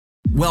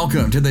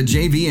Welcome to the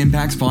JV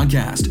Impacts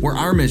Podcast, where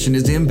our mission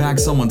is to impact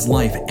someone's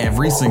life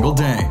every single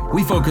day.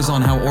 We focus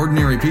on how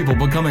ordinary people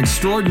become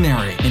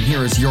extraordinary. And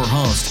here is your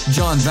host,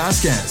 John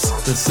Vasquez,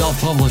 the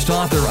self-published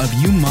author of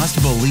You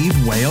Must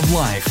Believe Way of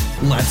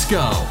Life. Let's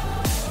go.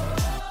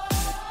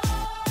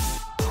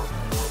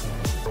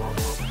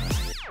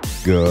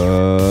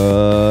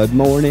 Good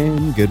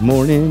morning, good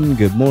morning,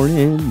 good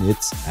morning.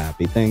 It's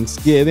happy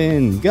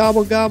Thanksgiving.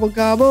 Gobble, gobble,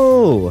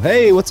 gobble.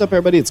 Hey, what's up,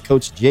 everybody? It's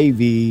Coach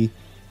JV.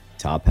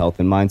 Top health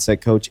and mindset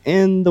coach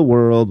in the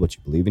world. What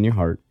you believe in your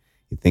heart,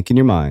 you think in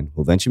your mind,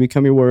 will eventually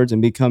become your words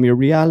and become your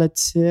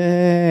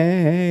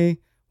reality.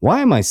 Why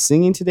am I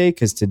singing today?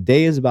 Because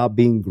today is about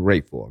being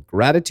grateful.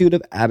 Gratitude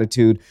of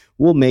attitude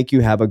will make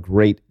you have a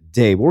great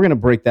day. We're going to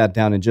break that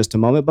down in just a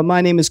moment. But my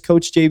name is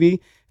Coach JV.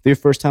 If you're your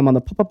first time on the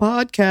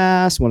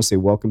podcast, I want to say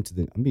welcome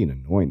to I'm being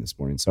annoying this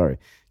morning. Sorry.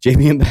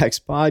 JV Impacts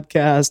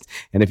Podcast.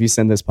 And if you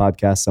send this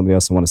podcast to somebody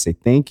else, I want to say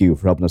thank you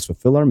for helping us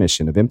fulfill our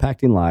mission of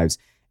impacting lives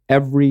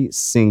every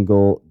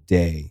single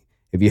day.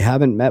 If you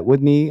haven't met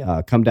with me,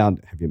 come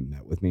down. Have you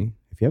met with me?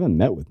 If you haven't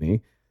met with me,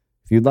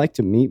 if you'd like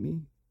to meet me,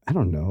 I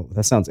don't know.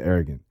 That sounds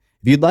arrogant.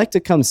 If you'd like to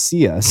come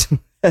see us,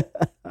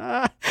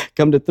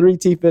 come to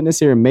 3T Fitness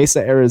here in Mesa,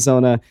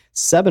 Arizona,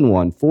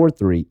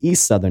 7143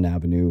 East Southern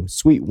Avenue,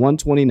 Suite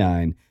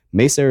 129,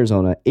 Mesa,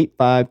 Arizona,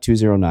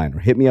 85209. Or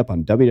hit me up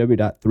on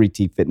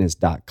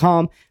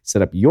www.3tfitness.com.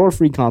 Set up your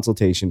free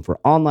consultation for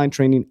online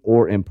training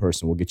or in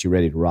person. We'll get you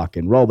ready to rock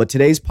and roll. But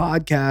today's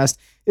podcast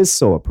is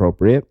so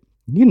appropriate.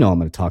 You know I'm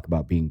going to talk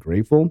about being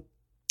grateful.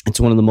 It's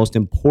one of the most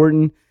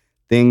important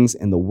things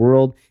in the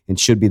world and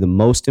should be the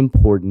most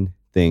important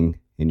thing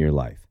in your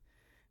life.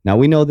 Now,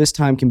 we know this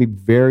time can be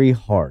very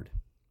hard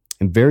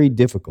and very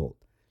difficult.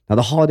 Now,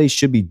 the holidays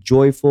should be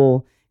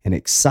joyful and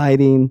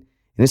exciting,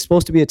 and it's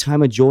supposed to be a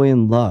time of joy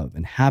and love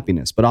and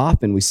happiness. But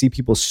often we see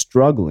people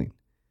struggling.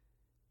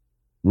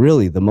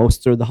 Really, the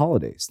most are the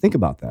holidays. Think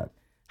about that.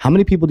 How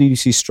many people do you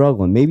see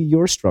struggling? Maybe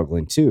you're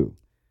struggling too.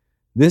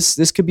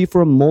 This could be for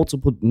a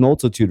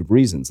multitude of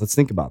reasons. Let's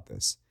think about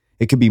this.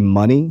 It could be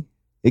money.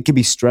 It could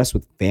be stress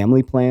with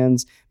family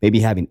plans,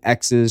 maybe having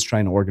exes,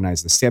 trying to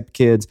organize the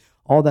stepkids,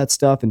 all that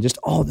stuff, and just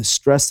all the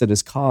stress that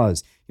is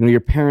caused. You know, your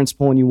parents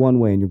pulling you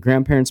one way and your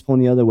grandparents pulling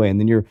the other way, and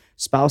then your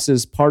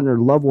spouse's partner,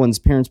 loved one's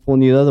parents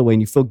pulling you the other way,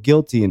 and you feel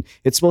guilty, and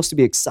it's supposed to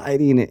be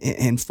exciting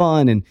and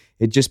fun, and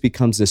it just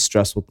becomes this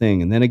stressful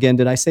thing. And then again,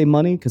 did I say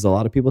money? Because a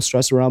lot of people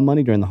stress around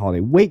money during the holiday.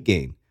 Weight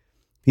gain.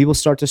 People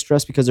start to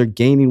stress because they're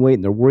gaining weight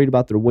and they're worried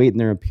about their weight and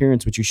their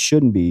appearance, which you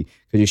shouldn't be,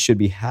 because you should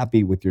be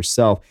happy with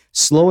yourself.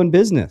 Slow in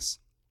business.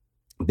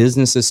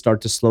 Businesses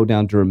start to slow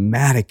down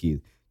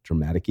dramatically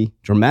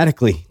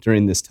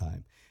during this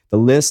time. The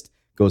list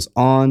goes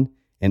on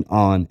and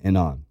on and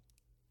on.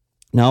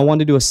 Now, I want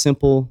to do a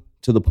simple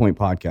to the point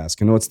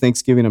podcast. I know it's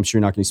Thanksgiving. I'm sure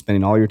you're not going to be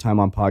spending all your time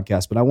on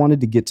podcasts, but I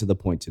wanted to get to the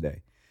point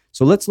today.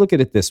 So let's look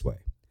at it this way.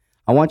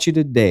 I want you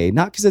today,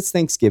 not because it's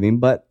Thanksgiving,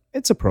 but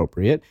it's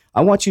appropriate.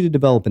 I want you to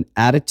develop an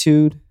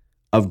attitude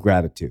of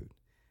gratitude.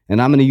 And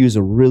I'm going to use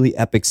a really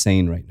epic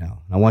saying right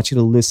now. I want you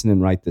to listen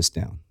and write this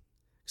down,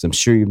 because I'm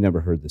sure you've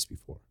never heard this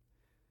before.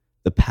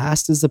 The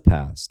past is the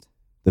past.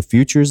 The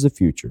future is the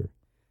future.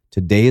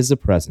 Today is the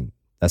present.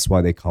 That's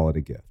why they call it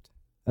a gift.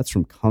 That's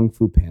from Kung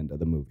Fu Panda,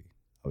 the movie.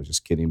 I was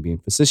just kidding, being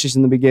facetious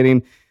in the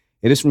beginning.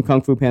 It is from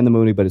Kung Fu Panda, the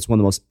movie, but it's one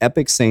of the most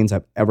epic sayings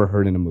I've ever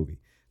heard in a movie.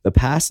 The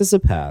past is the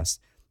past.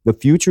 The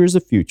future is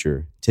the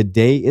future.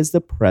 Today is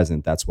the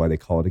present. That's why they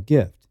call it a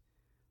gift.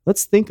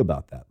 Let's think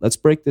about that. Let's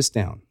break this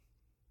down,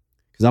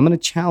 because I'm going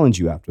to challenge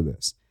you after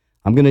this.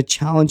 I'm going to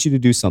challenge you to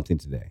do something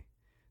today.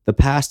 The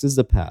past is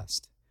the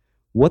past.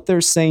 What they're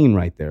saying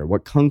right there,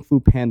 what Kung Fu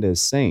Panda is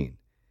saying,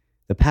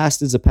 the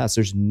past is the past.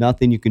 There's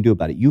nothing you can do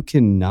about it. You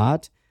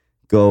cannot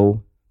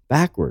go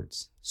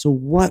backwards. So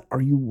what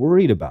are you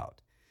worried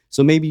about?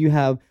 So maybe you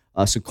have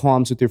some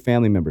qualms with your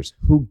family members.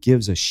 Who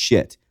gives a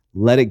shit?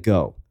 Let it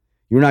go.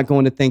 You're not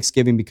going to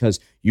Thanksgiving because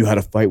you had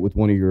a fight with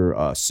one of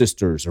your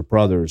sisters or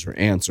brothers or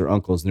aunts or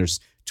uncles, and there's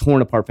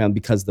torn apart family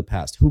because of the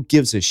past. Who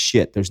gives a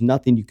shit? There's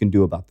nothing you can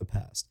do about the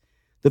past.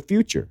 The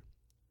future.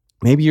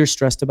 Maybe you're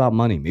stressed about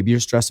money. Maybe you're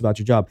stressed about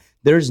your job.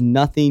 There's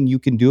nothing you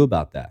can do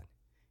about that.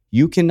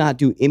 You cannot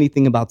do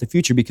anything about the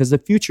future because the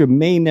future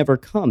may never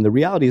come. The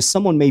reality is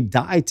someone may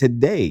die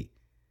today.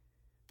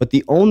 But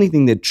the only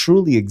thing that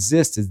truly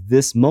exists is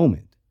this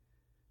moment,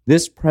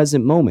 this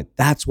present moment.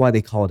 That's why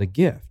they call it a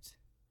gift.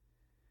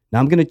 Now,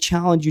 I'm going to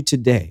challenge you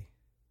today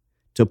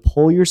to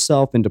pull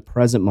yourself into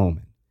present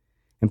moment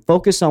and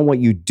focus on what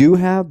you do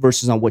have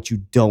versus on what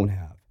you don't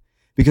have.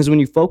 Because when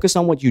you focus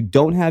on what you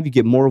don't have, you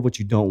get more of what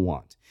you don't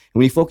want. And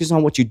when you focus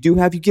on what you do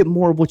have, you get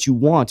more of what you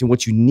want and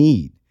what you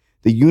need.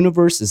 The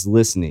universe is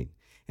listening.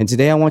 And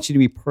today I want you to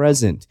be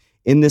present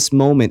in this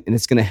moment, and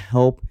it's going to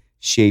help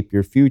shape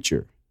your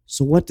future.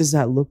 So what does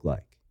that look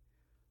like?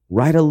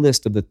 Write a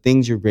list of the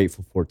things you're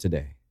grateful for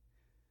today.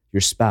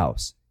 Your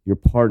spouse, your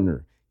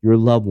partner, your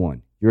loved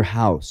one, your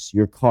house,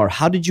 your car.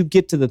 How did you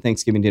get to the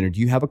Thanksgiving dinner?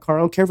 Do you have a car?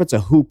 I don't care if it's a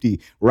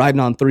hoopty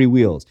riding on 3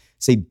 wheels.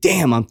 Say,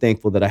 damn, I'm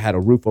thankful that I had a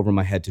roof over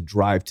my head to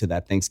drive to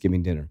that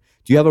Thanksgiving dinner.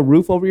 Do you have a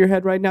roof over your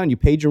head right now and you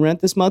paid your rent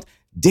this month?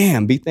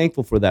 Damn, be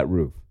thankful for that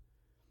roof.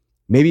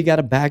 Maybe you got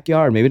a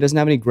backyard. Maybe it doesn't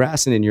have any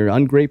grass in it and you're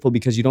ungrateful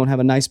because you don't have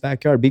a nice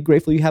backyard. Be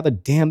grateful you have a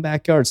damn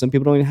backyard. Some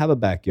people don't even have a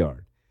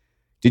backyard.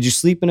 Did you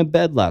sleep in a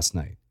bed last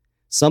night?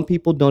 Some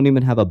people don't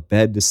even have a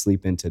bed to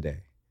sleep in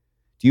today.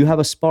 Do you have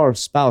a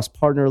spouse,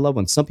 partner, or loved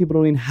one? Some people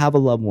don't even have a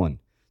loved one.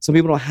 Some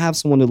people don't have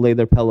someone to lay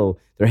their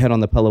head on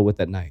the pillow with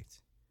at night.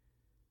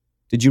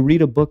 Did you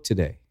read a book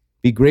today?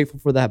 Be grateful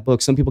for that book.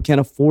 Some people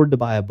can't afford to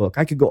buy a book.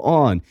 I could go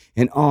on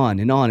and on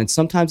and on. And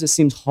sometimes it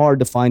seems hard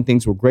to find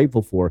things we're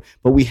grateful for,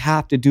 but we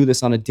have to do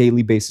this on a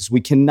daily basis.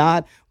 We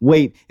cannot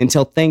wait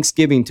until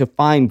Thanksgiving to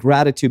find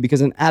gratitude, because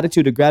an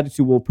attitude of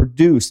gratitude will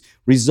produce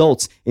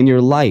results in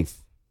your life.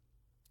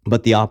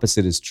 But the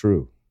opposite is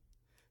true.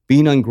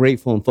 Being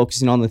ungrateful and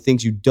focusing on the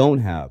things you don't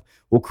have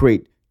will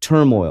create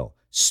turmoil,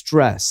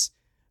 stress,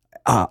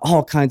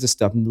 all kinds of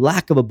stuff,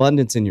 lack of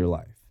abundance in your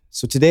life.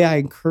 So today I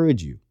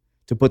encourage you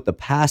to put the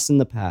past in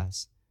the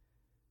past,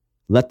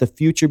 let the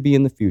future be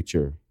in the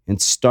future,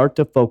 and start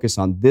to focus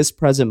on this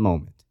present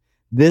moment,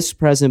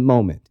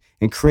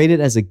 and create it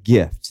as a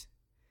gift.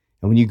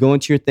 And when you go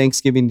into your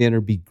Thanksgiving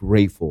dinner, be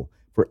grateful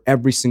for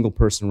every single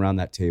person around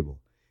that table.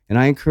 And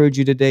I encourage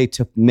you today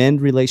to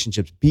mend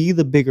relationships, be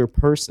the bigger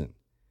person,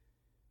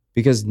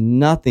 because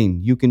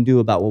nothing you can do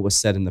about what was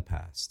said in the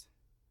past.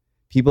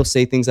 People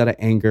say things out of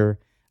anger,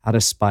 out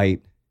of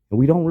spite, and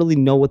we don't really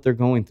know what they're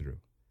going through.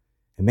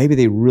 And maybe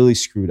they really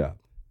screwed up.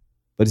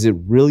 But is it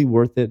really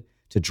worth it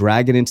to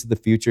drag it into the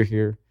future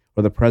here,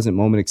 or the present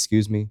moment,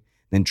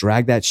 then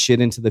drag that shit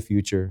into the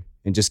future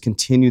and just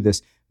continue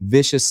this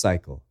vicious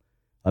cycle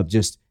of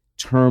just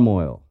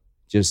turmoil,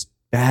 just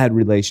bad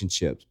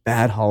relationships,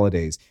 bad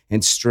holidays,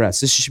 and stress?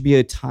 This should be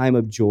a time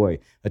of joy,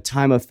 a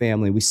time of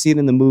family. We see it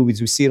in the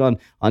movies. We see it on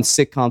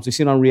sitcoms. We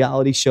see it on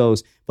reality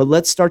shows. But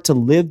let's start to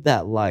live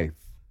that life.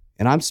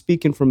 And I'm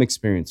speaking from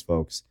experience,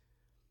 folks.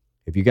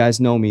 If you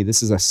guys know me,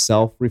 this is a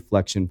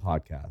self-reflection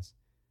podcast.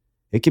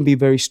 It can be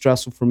very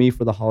stressful for me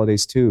for the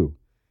holidays too.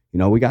 You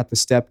know, we got the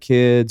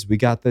stepkids, we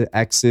got the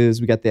exes,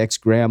 we got the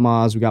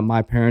ex-grandmas, we got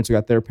my parents, we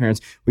got their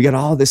parents. We got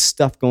all this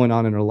stuff going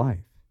on in our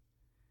life.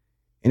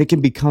 And it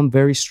can become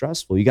very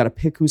stressful. You got to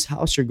pick whose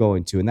house you're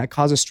going to, and that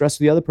causes stress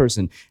for the other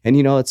person. And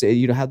you know,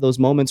 have those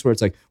moments where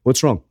it's like,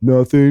 what's wrong?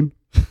 Nothing.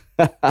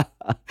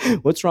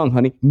 What's wrong,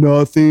 honey?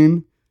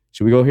 Nothing.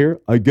 Should we go here?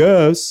 I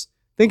guess.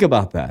 Think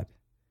about that.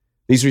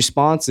 These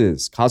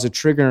responses cause a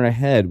trigger in our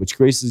head, which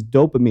increases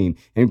dopamine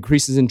and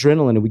increases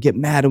adrenaline, and we get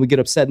mad and we get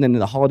upset, and then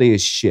the holiday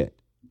is shit.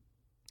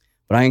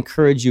 But I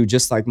encourage you,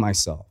 just like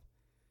myself,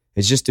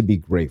 is just to be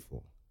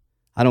grateful.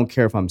 I don't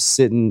care if I'm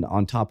sitting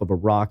on top of a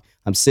rock,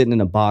 I'm sitting in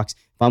a box.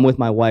 If I'm with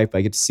my wife,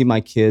 I get to see my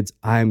kids,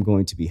 I'm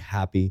going to be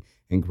happy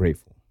and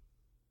grateful.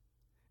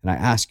 And I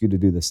ask you to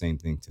do the same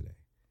thing today.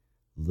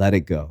 Let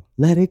it go.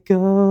 Let it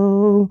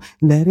go.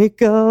 Let it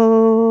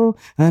go.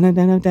 Let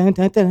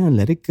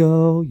it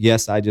go.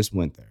 Yes, I just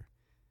went there.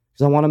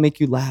 Because I want to make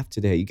you laugh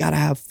today. You got to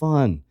have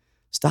fun.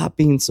 Stop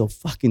being so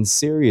fucking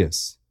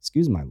serious.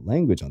 Excuse my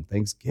language on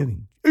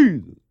Thanksgiving.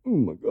 Jesus. Oh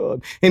my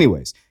God.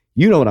 Anyways,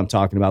 you know what I'm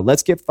talking about.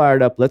 Let's get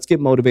fired up. Let's get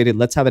motivated.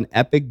 Let's have an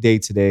epic day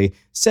today.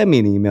 Send me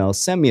an email.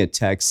 Send me a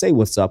text. Say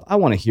what's up. I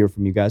want to hear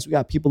from you guys. We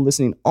got people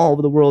listening all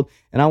over the world.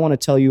 And I want to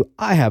tell you,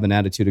 I have an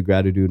attitude of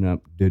gratitude.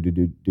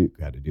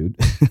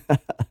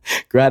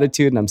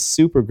 Gratitude. And I'm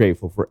super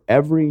grateful for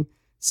every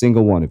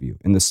single one of you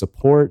and the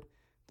support,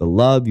 the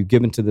love you've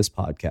given to this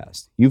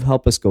podcast. You've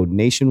helped us go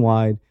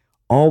nationwide,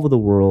 all over the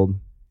world,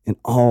 in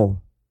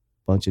all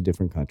bunch of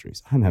different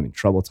countries. I'm having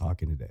trouble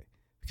talking today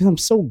because I'm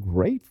so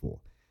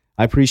grateful.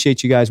 I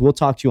appreciate you guys. We'll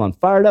talk to you on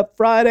Fired Up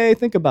Friday.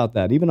 Think about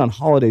that. Even on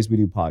holidays, we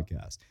do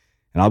podcasts.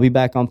 And I'll be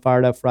back on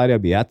Fired Up Friday. I'll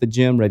be at the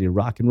gym, ready to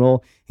rock and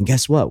roll. And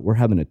guess what? We're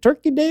having a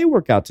Turkey Day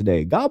workout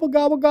today. Gobble,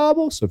 gobble,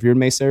 gobble. So if you're in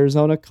Mesa,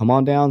 Arizona, come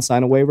on down,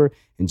 sign a waiver,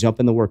 and jump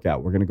in the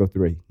workout. We're going to go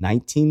through a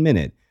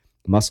 19-minute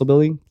muscle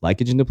building,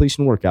 glycogen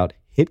depletion workout,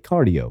 HIIT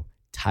cardio,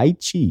 Tai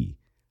Chi,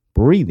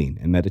 breathing,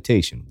 and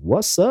meditation.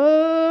 What's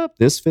up?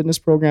 This fitness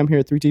program here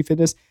at 3T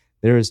Fitness,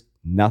 there is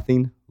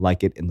nothing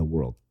like it in the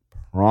world.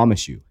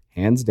 Promise you.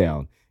 Hands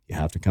down, you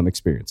have to come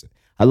experience it.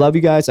 I love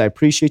you guys. I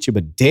appreciate you,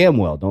 but damn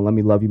well, don't let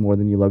me love you more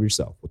than you love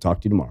yourself. We'll talk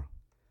to you tomorrow.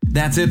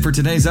 That's it for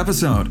today's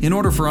episode. In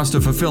order for us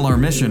to fulfill our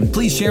mission,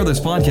 please share this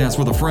podcast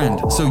with a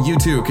friend so you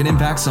too can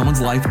impact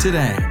someone's life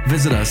today.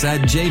 Visit us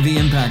at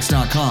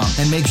jvimpacts.com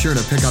and make sure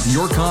to pick up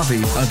your copy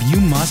of You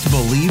Must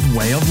Believe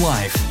Way of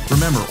Life.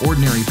 Remember,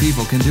 ordinary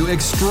people can do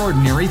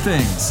extraordinary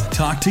things.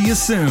 Talk to you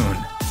soon.